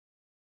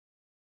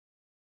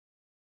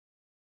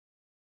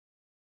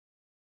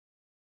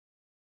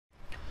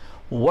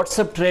What's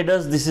up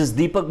traders, this is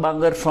Deepak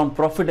Bangar from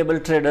Profitable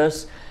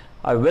Traders.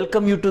 I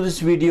welcome you to this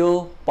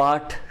video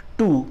part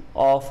 2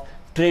 of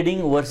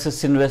trading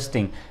versus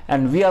investing,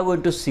 and we are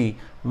going to see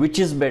which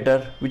is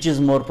better, which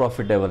is more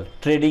profitable,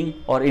 trading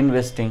or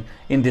investing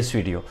in this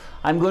video.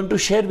 I'm going to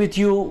share with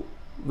you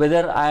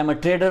whether I am a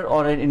trader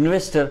or an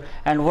investor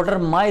and what are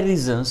my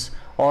reasons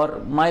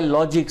or my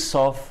logics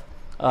of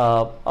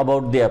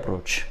about the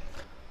approach.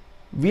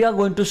 We are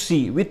going to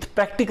see with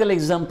practical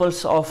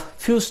examples of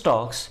few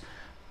stocks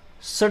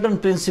certain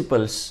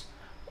principles.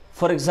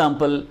 For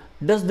example,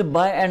 does the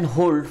buy and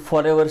hold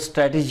forever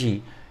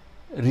strategy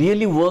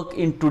really work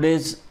in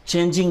today's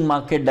changing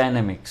market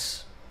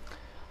dynamics?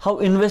 How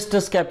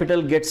investors'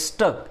 capital gets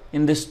stuck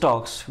in the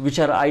stocks which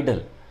are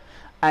idle,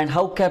 and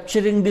how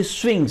capturing the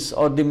swings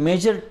or the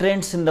major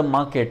trends in the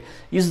market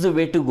is the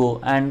way to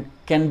go and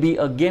can be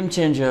a game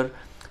changer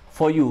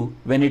for you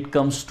when it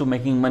comes to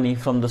making money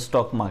from the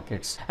stock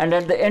markets. And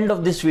at the end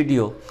of this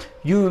video,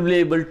 you will be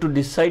able to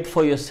decide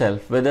for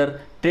yourself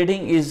whether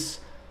trading is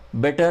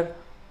better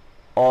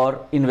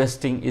or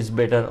investing is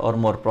better or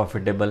more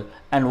profitable,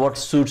 and what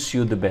suits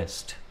you the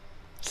best.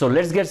 So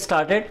let's get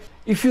started.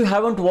 If you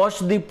haven't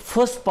watched the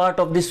first part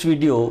of this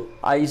video,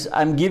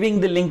 I'm giving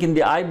the link in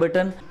the I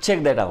button.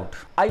 Check that out.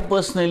 I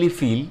personally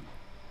feel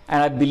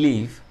and I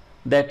believe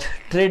that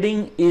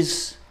trading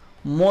is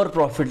more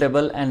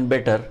profitable and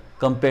better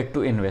compared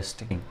to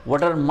investing.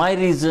 What are my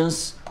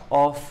reasons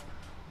of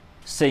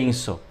saying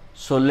so?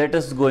 So let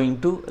us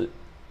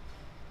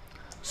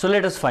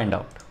find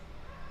out.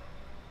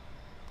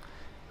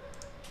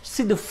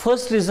 See, the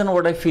first reason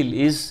what I feel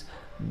is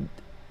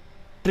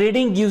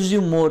trading gives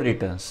you more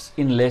returns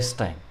in less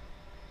time.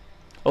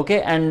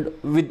 Okay, and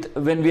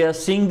when we are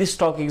seeing the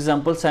stock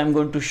examples, I am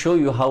going to show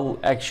you how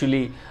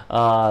actually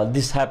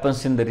this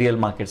happens in the real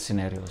market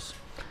scenarios.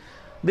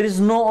 There is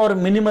no or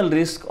minimal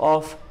risk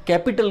of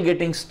capital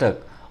getting stuck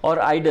or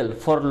idle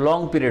for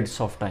long periods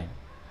of time,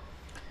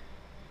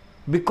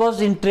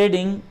 because in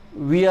trading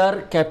we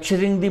are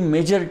capturing the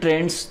major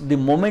trends, the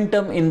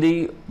momentum in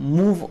the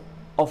move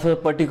of a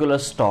particular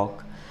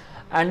stock,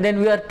 and then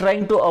we are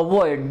trying to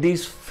avoid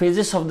these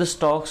phases of the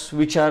stocks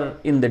which are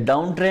in the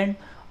downtrend,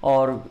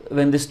 or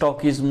when the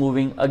stock is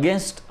moving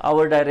against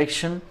our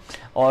direction,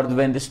 or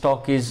when the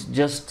stock is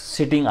just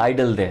sitting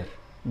idle there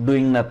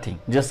doing nothing,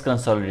 just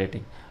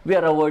consolidating. We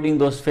are avoiding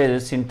those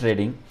phases in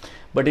trading,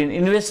 but in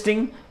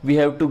investing we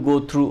have to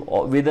go through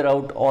wither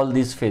out all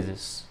these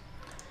phases.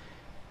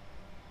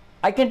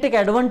 I can take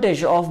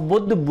advantage of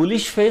both the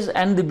bullish phase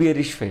and the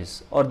bearish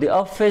phase, or the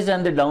up phase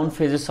and the down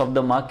phases of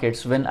the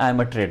markets when I am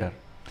a trader.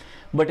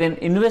 But an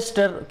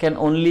investor can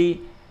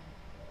only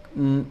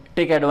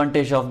take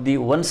advantage of the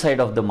one side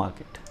of the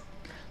market.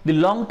 The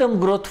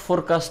long-term growth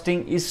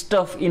forecasting is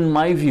tough in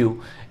my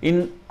view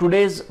in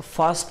today's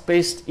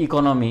fast-paced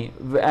economy,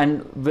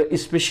 and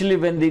especially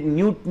when the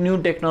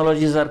new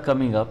technologies are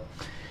coming up.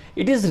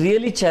 It is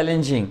really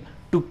challenging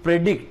to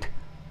predict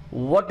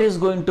what is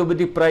going to be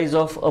the price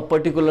of a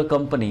particular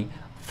company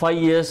 5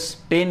 years,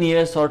 10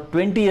 years or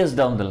 20 years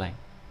down the line.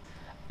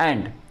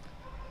 And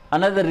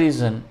another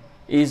reason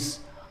is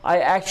I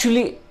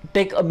actually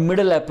take a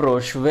middle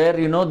approach where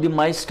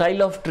my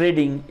style of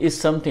trading is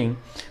something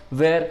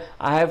where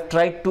I have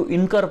tried to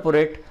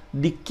incorporate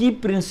the key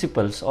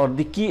principles or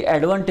the key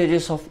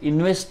advantages of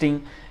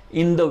investing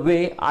in the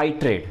way I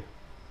trade.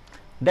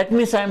 That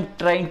means I am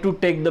trying to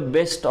take the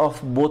best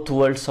of both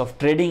worlds of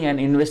trading and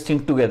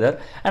investing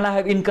together, and I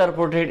have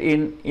incorporated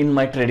in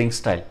my trading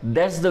style.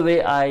 That's the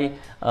way I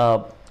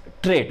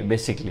trade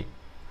basically.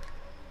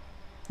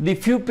 The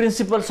few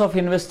principles of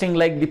investing,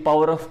 like the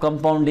power of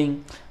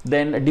compounding,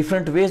 then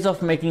different ways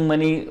of making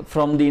money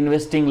from the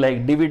investing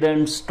like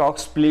dividends, stock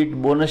split,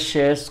 bonus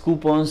shares,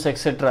 coupons,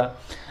 etc.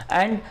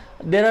 And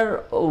there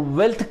are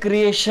wealth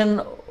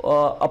creation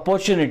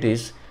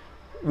opportunities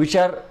which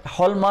are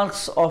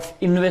hallmarks of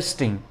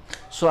investing.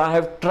 So I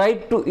have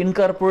tried to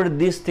incorporate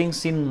these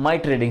things in my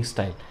trading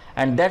style,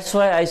 and that's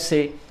why I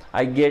say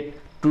I get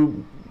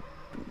to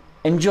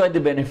enjoy the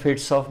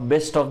benefits of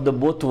best of the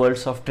both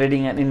worlds of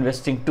trading and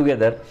investing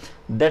together.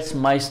 That's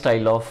my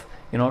style of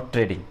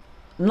trading.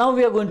 Now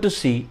we are going to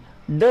see,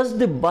 does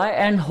the buy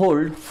and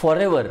hold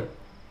forever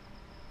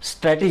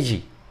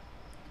strategy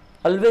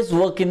always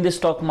work in the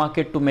stock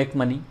market to make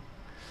money?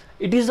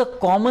 It is a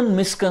common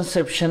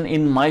misconception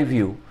in my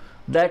view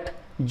that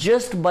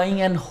just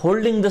buying and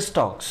holding the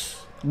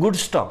stocks, good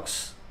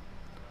stocks,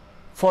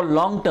 for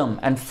long term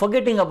and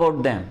forgetting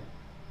about them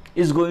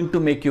is going to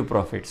make you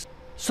profits.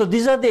 So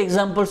these are the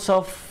examples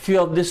of few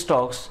of the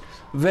stocks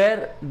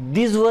where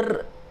these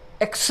were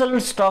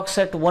excellent stocks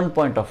at one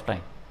point of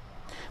time,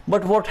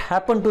 but what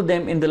happened to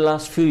them in the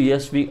last few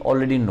years we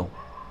already know.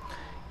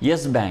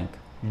 Yes Bank,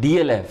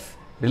 DLF,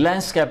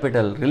 Reliance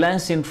Capital,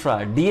 Reliance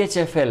Infra,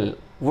 DHFL,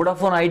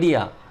 Vodafone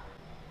Idea.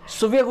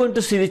 So we are going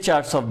to see the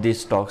charts of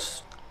these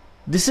stocks.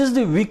 This is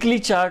the weekly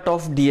chart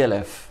of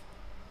DLF.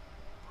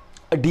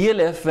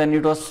 DLF, when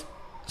it was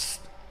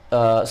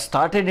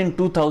started in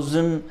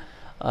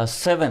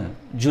 2007,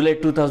 July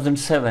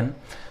 2007.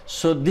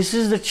 So this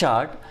is the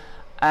chart,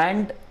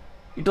 and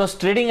It was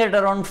trading at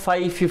around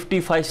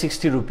 550,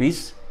 560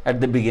 rupees at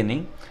the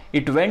beginning.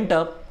 It went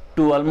up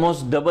to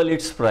almost double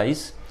its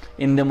price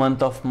in the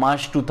month of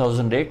March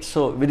 2008.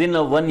 So within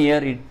a 1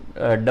 year,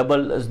 it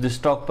doubled, the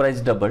stock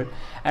price doubled.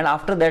 And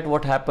after that,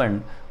 what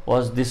happened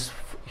was this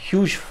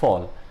huge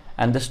fall,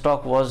 and the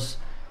stock was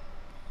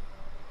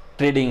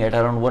trading at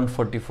around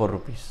 144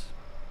 rupees.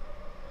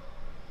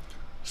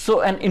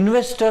 So an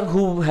investor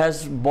who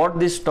has bought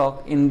this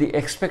stock in the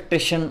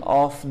expectation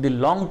of the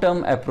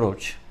long-term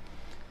approach,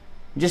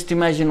 just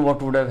imagine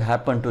what would have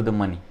happened to the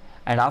money.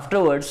 And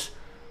afterwards,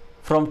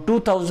 from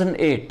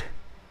 2008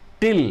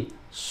 till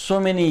so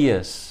many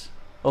years,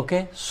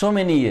 okay, so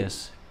many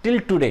years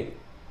till today,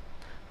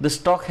 the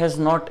stock has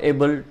not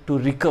able to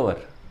recover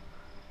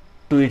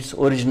to its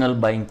original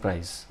buying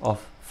price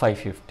of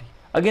 550.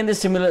 Again,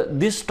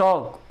 this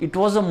stock, it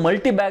was a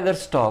multi-bagger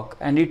stock,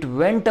 and it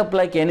went up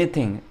like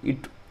anything.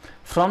 It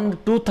from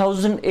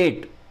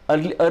 2008,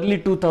 early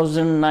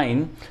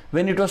 2009,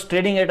 when it was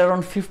trading at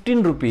around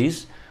 15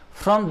 rupees.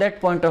 From that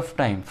point of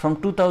time,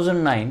 from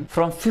 2009,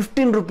 from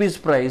 15 rupees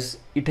price,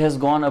 it has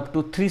gone up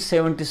to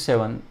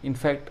 377. In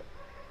fact,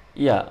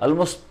 yeah,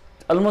 almost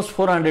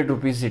 400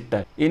 rupees it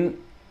touched in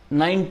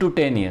 9 to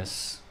 10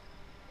 years.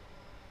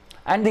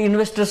 And the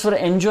investors were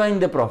enjoying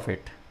the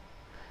profit.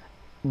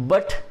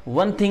 But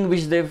one thing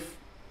which they've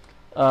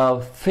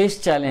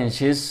faced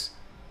challenge is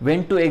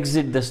when to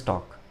exit the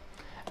stock.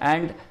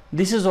 And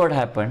this is what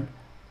happened.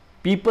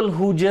 People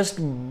who just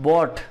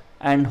bought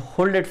and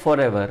hold it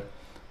forever,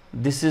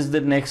 this is the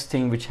next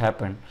thing which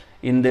happened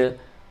in the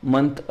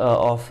month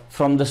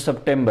from the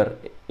September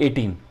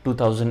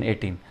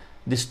 2018.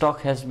 The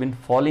stock has been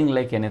falling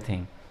like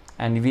anything,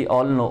 and we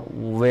all know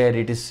where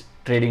it is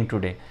trading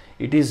today.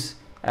 It is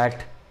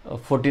at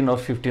 14 or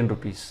 15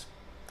 rupees,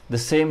 the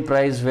same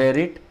price where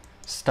it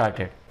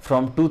started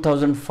from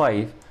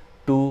 2005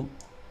 to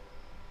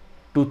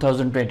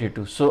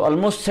 2022. So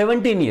almost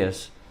 17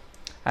 years,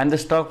 and the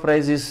stock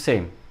price is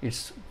same.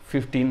 It's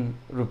 15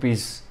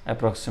 rupees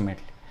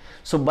approximately.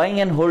 So buying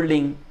and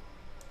holding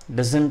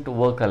doesn't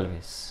work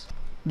always.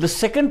 The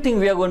second thing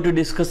we are going to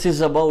discuss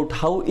is about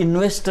how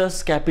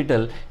investors'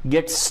 capital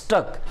gets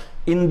stuck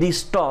in these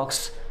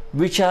stocks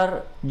which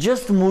are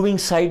just moving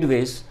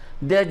sideways.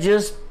 They are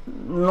just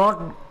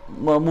not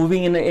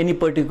moving in any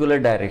particular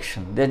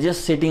direction. They are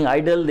just sitting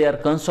idle. They are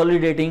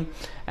consolidating,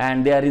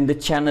 and they are in the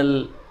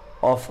channel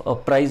of a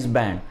price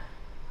band.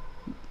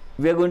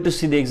 We are going to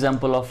see the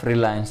example of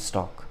Reliance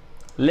stock.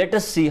 Let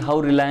us see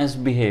how Reliance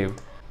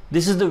behaved.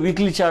 This is the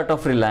weekly chart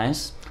of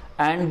Reliance,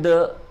 and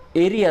the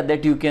area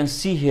that you can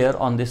see here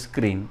on the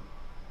screen,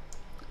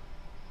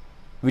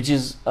 which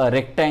is a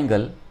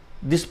rectangle,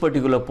 this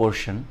particular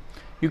portion,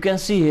 you can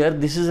see here,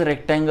 this is a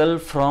rectangle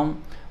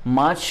from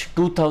March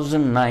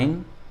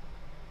 2009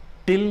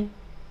 till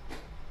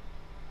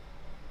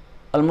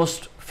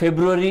almost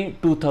February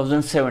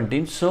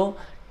 2017. So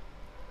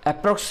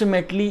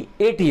approximately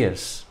 8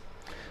 years.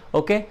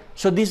 Okay,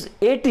 so these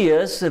 8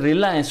 years,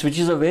 Reliance, which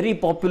is a very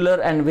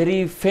popular and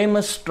very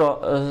famous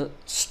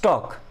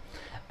stock,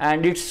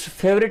 and it's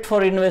favorite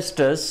for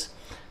investors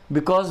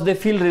because they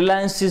feel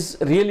Reliance is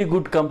really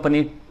good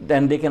company,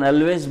 then they can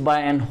always buy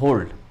and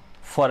hold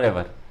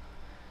forever.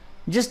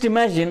 Just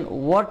imagine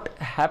what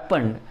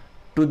happened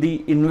to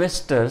the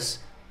investors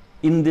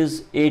in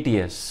these 8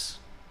 years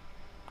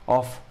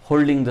of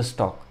holding the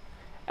stock.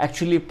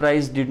 Actually,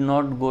 price did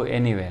not go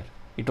anywhere.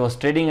 It was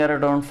trading at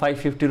around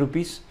 550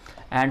 rupees.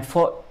 And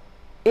for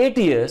 8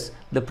 years,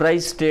 the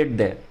price stayed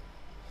there.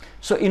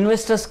 So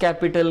investors'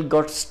 capital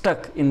got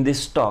stuck in this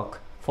stock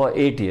for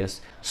 8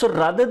 years. So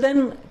rather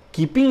than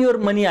keeping your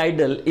money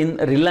idle in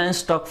Reliance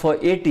stock for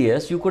 8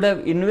 years, you could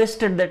have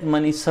invested that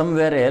money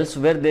somewhere else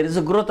where there is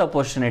a growth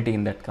opportunity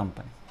in that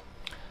company.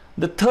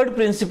 The third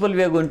principle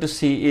we are going to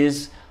see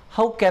is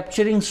how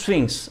capturing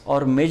swings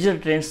or major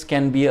trends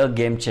can be a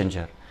game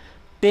changer.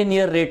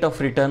 10-year rate of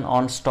return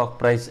on stock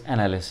price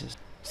analysis.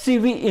 See,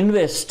 we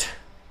invest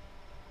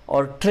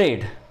or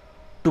trade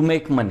to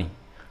make money,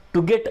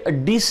 to get a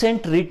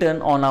decent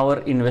return on our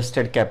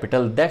invested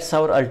capital. That's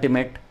our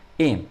ultimate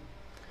aim.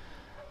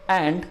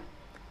 And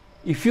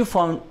if you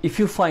find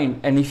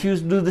and if you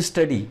do the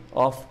study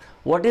of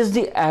what is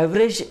the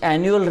average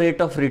annual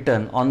rate of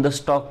return on the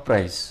stock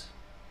price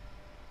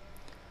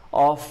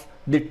of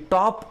the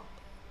top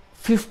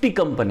 50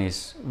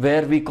 companies,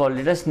 where we call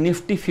it as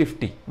Nifty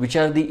 50, which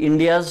are the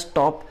India's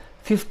top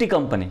 50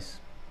 companies,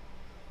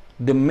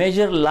 the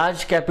major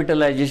large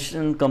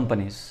capitalization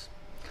companies,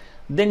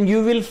 then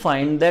you will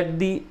find that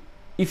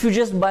if you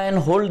just buy and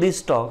hold these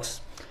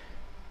stocks,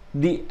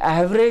 the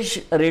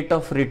average rate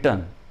of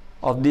return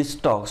of these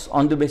stocks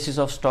on the basis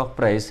of stock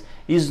price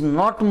is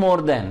not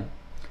more than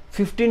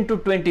 15 to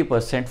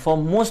 20% for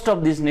most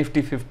of these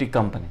Nifty 50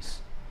 companies.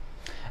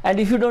 And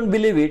if you don't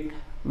believe it,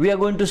 we are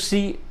going to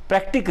see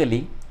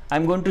practically.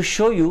 I'm going to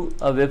show you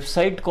a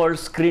website called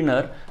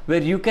Screener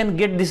where you can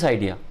get this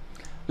idea.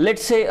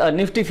 Let's say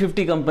Nifty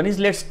 50 companies.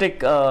 Let's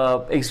take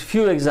a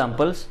few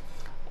examples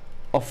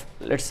of,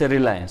 let's say,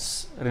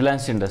 Reliance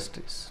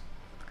Industries.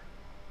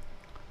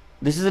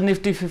 This is a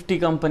Nifty 50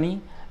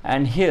 company,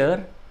 and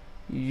here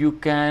you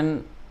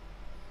can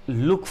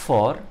look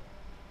for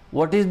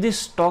what is the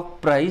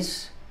stock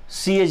price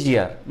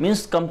CAGR,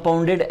 means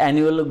compounded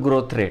annual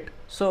growth rate.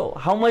 So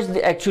how much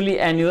the actually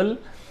annual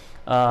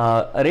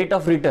rate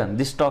of return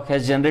this stock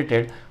has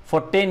generated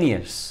for 10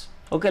 years.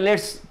 Okay,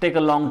 let's take a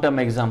long term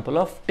example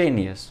of 10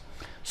 years.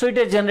 So it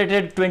has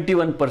generated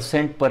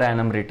 21% per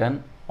annum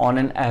return on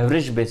an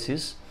average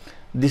basis,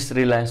 this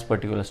Reliance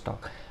particular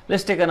stock.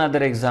 Let's take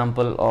another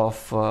example of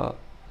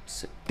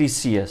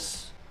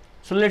TCS.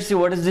 So let's see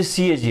what is the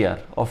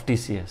CAGR of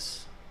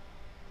TCS.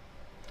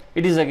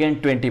 It is again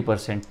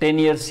 20%,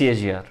 10-year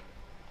CAGR.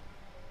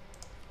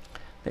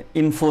 The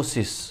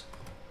Infosys,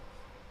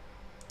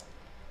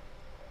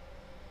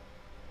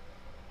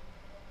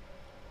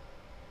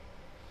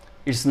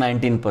 it's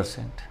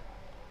 19%.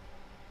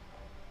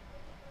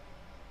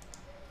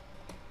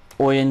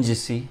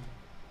 ONGC,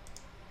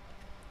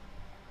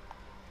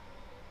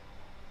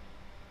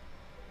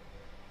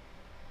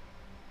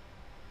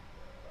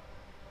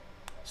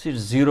 so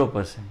it's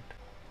 0%.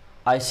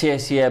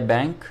 ICICI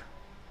Bank,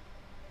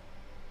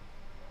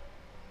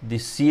 the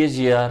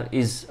CAGR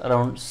is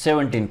around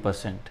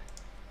 17%.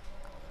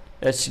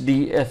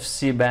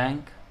 HDFC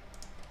Bank,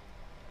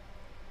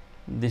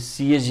 the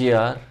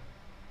CAGR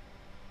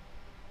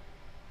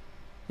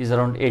is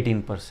around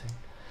 18%.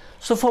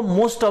 So for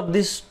most of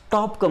these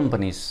top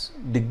companies,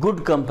 the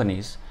good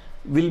companies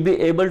will be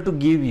able to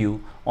give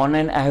you on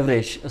an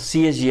average a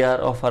CAGR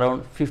of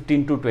around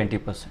 15 to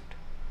 20%.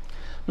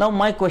 Now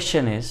my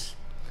question is,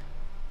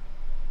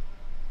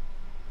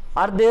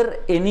 are there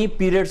any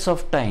periods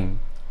of time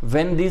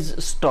when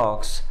these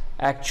stocks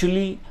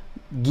actually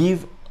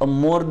give a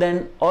more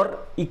than or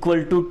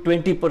equal to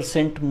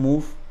 20%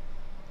 move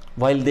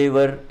while they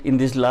were in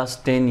these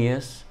last 10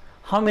 years?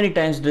 How many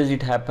times does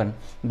it happen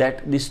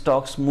that the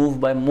stocks move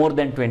by more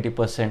than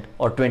 20%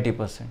 or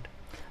 20%?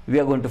 We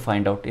are going to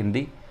find out in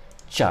the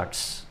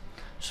charts.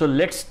 So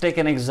let's take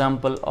an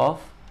example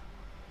of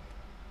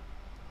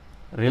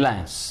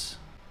Reliance.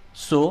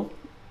 So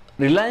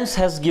Reliance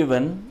has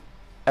given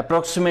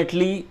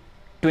approximately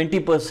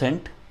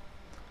 20%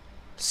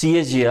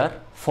 CAGR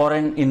for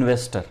an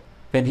investor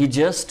when he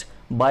just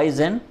buys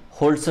and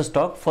holds a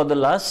stock for the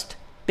last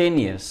 10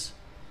 years.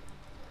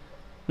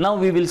 Now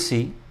we will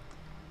see,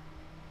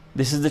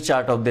 this is the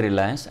chart of the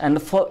Reliance,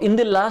 and for in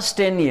the last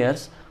 10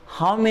 years,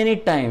 how many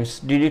times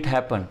did it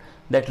happen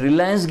that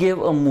Reliance gave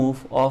a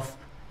move of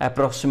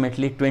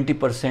approximately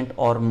 20%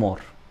 or more?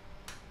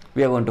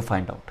 We are going to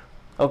find out.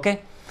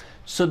 Okay,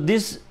 so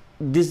these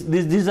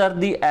are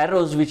the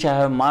arrows which I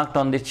have marked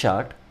on the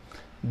chart.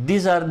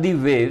 These are the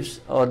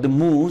waves or the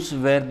moves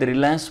where the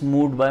Reliance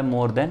moved by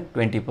more than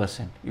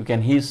 20%. You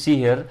can see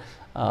here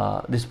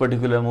this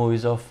particular move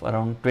is of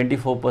around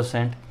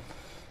 24%.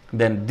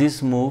 Then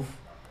this move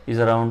is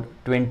around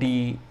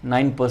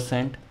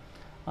 29%.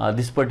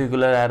 This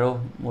particular arrow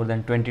more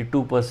than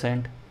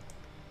 22%.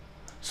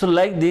 So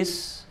like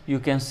this, you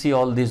can see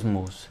all these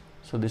moves.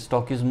 So the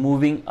stock is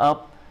moving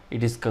up,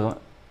 it is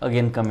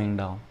again coming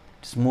down.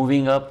 It's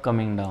moving up,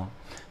 coming down.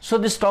 So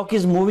the stock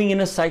is moving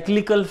in a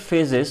cyclical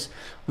phases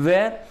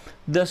where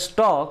the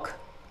stock,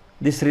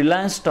 this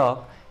Reliance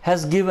stock,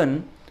 has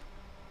given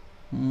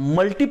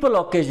multiple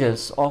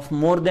occasions of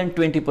more than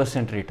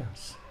 20%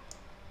 returns.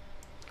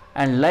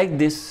 And like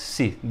this,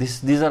 see,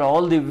 these are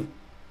all the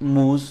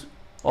moves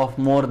of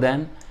more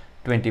than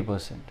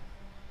 20%.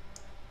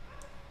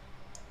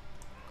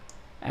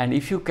 And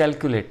if you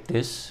calculate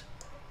this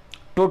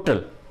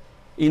total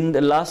in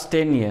the last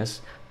 10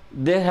 years,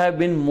 there have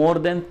been more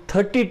than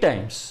 30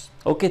 times,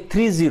 okay,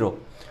 30,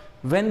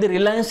 when the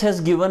Reliance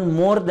has given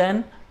more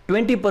than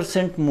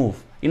 20%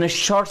 move in a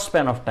short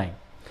span of time.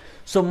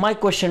 So my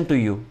question to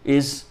you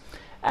is,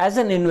 as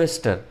an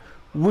investor,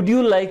 would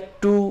you like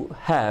to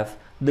have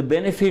the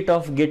benefit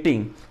of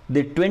getting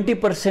the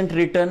 20%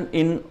 return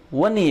in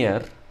 1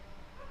 year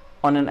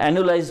on an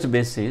annualized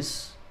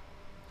basis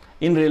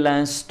in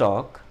Reliance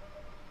stock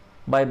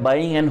by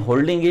buying and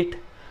holding it,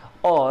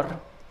 or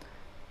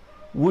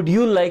would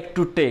you like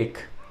to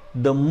take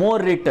the more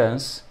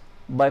returns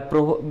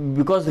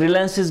because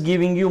Reliance is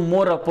giving you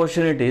more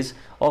opportunities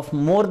of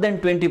more than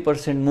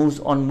 20% moves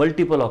on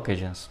multiple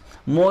occasions,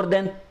 more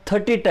than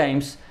 30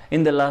 times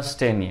in the last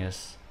 10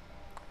 years.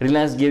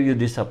 Reliance gave you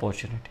this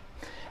opportunity.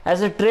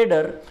 As a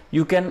trader,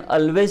 you can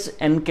always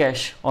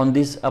encash on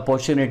these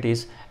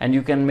opportunities and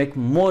you can make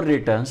more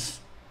returns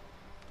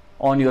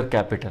on your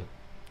capital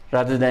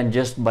rather than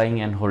just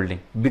buying and holding.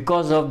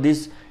 Because of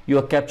this, you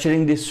are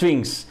capturing the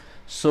swings.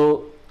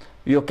 So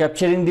you are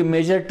capturing the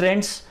major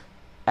trends,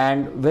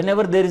 and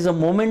whenever there is a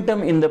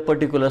momentum in the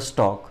particular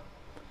stock,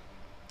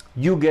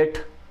 you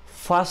get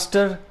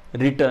faster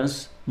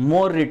returns,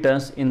 more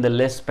returns in the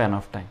less span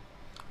of time.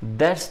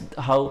 That's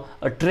how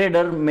a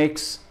trader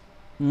makes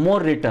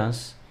more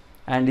returns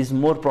and is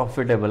more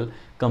profitable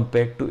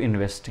compared to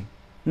investing.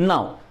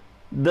 Now,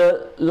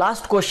 the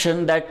last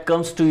question that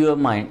comes to your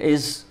mind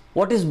is,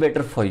 what is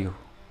better for you,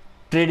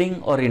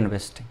 trading or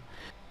investing?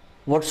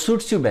 What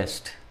suits you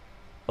best?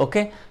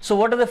 Okay, so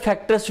what are the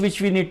factors which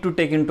we need to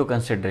take into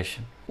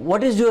consideration?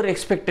 what is your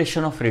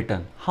expectation of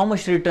return? How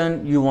much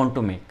return you want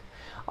to make?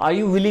 Are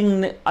you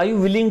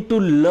willing to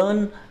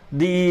learn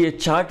the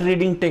chart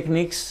reading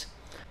techniques?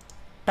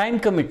 Time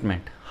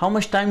commitment. How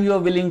much time you are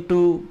willing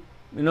to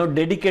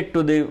dedicate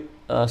to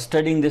the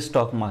studying the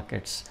stock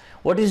markets?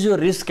 What is your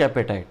risk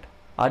appetite?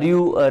 Are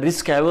you a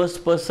risk averse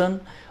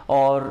person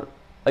or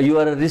you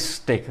are a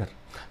risk taker?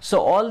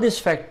 So all these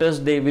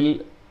factors, they will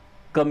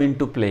come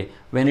into play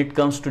when it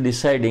comes to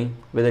deciding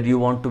whether you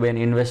want to be an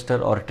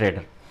investor or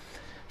trader.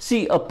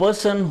 See, a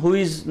person who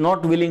is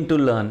not willing to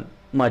learn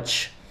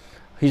much,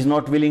 he is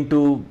not willing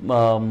to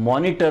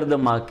monitor the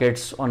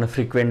markets on a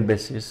frequent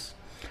basis,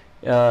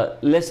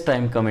 less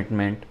time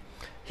commitment,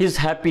 he is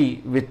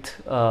happy with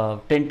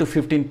 10 to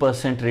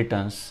 15%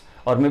 returns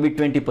or maybe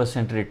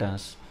 20%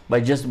 returns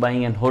by just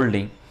buying and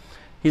holding.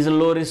 He is a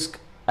low risk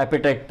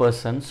appetite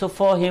person, so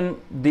for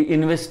him the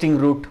investing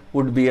route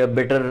would be a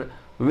better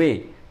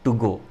way to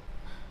go.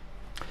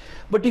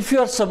 But if you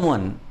are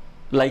someone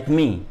like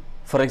me,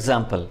 for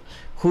example,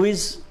 who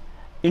is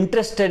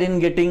interested in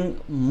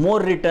getting more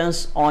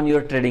returns on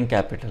your trading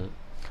capital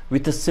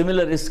with a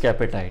similar risk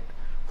appetite,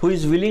 who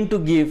is willing to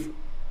give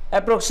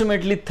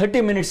approximately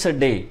 30 minutes a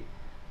day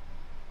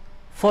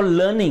for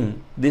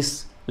learning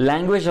this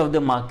language of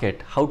the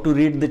market, how to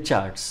read the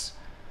charts,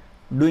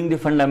 doing the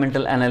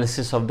fundamental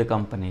analysis of the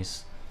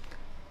companies,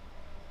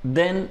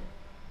 then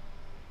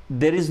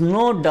there is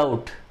no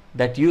doubt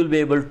that you will be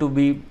able to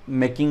be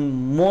making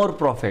more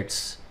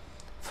profits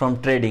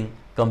from trading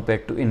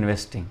compared to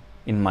investing,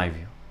 in my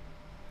view.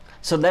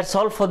 So that's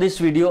all for this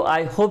video.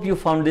 I hope you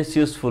found this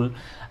useful,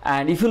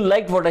 and if you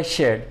liked what I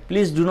shared,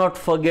 please do not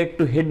forget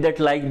to hit that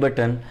like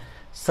button,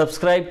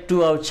 subscribe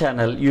to our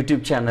channel,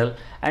 YouTube channel,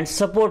 and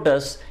support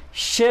us.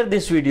 Share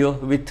this video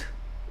with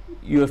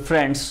your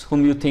friends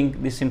whom you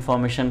think this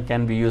information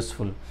can be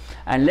useful,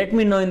 and let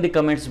me know in the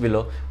comments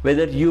below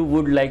whether you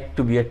would like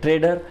to be a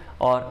trader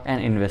or an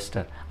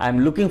investor. I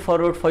am looking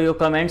forward for your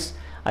comments.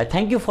 I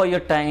thank you for your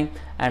time,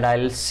 and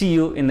I'll see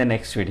you in the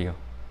next video.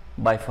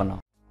 Bye for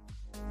now.